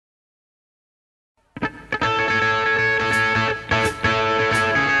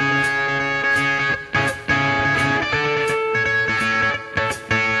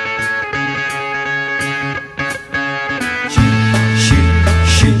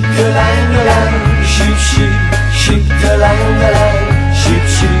shoot, shoot-a-lang-a-lang, shoot,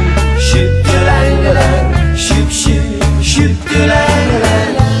 shoot, shoot-a-lang-a-lang, shoot, shoot,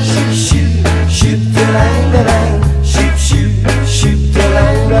 shoot-a-lang-a-lang, shoot, shoot, shoot-a-lang-a-lang, shoot, shoot,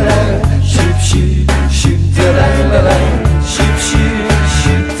 shoot-a-lang-a-lang, shoot, shoot, shoot-a-lang-a-lang, shoot, shoot,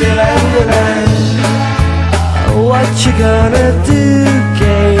 shoot-a-lang-a-lang. What you gonna do,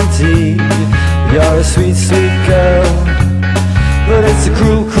 Katie? You're a sweet, sweet girl, but it's a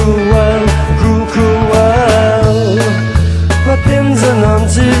cruel, cruel world, cruel, cruel world. My pins are none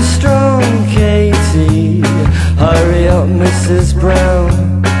too strong, Katie. Hurry up, Mrs. Brown.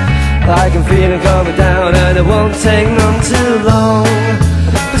 I can feel it coming down and it won't take none too long.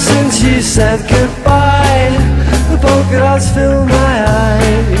 But since you said goodbye, the polka dots fill my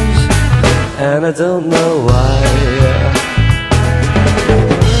eyes, and I don't know why.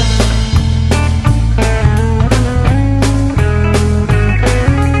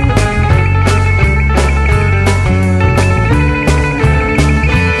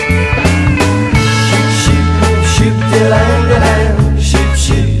 Shoot-a-lang-a-lang, shoot,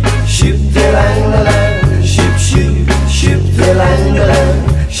 shoot, shoot-a-lang-a-lang, shoot, shoot, shoot-a-lang-a-lang,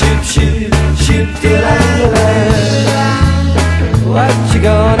 shoot, shoot, shoot-a-lang-a-lang. What you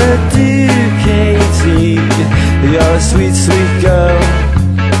gonna do, Katie? You're a sweet, sweet girl,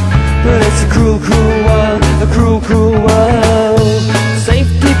 but it's a cruel, cruel world, a cruel, cruel world.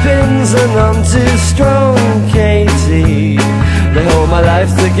 Safety pins are none too strong, Katie. They hold my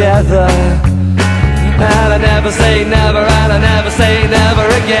life together, and I never say never, and I never say never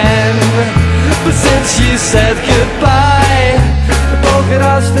again. But since you said goodbye, the polka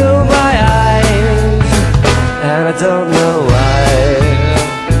dots fill my eyes, and I don't know why.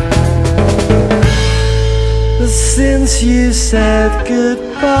 But since you said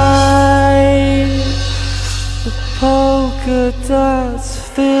goodbye, the polka dots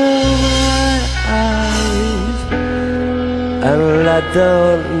fill my eyes, and I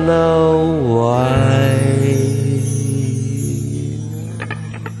don't know why.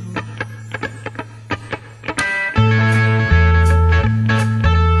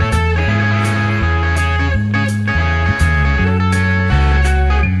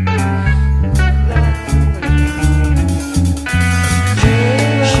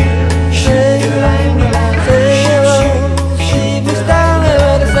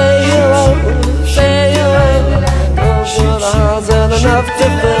 Enough to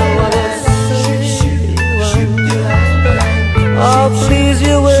fill what it says. Oh, please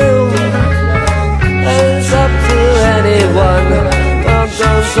you will. It's up to anyone.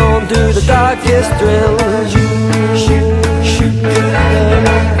 Don't do the darkest drill.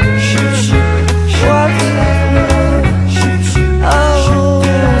 What?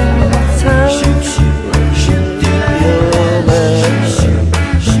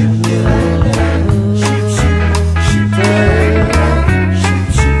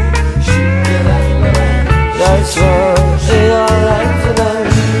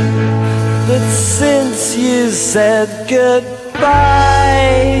 But since you said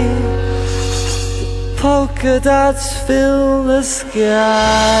goodbye, the polka dots fill the skies,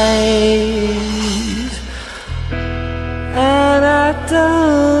 and I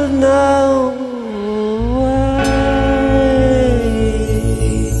don't know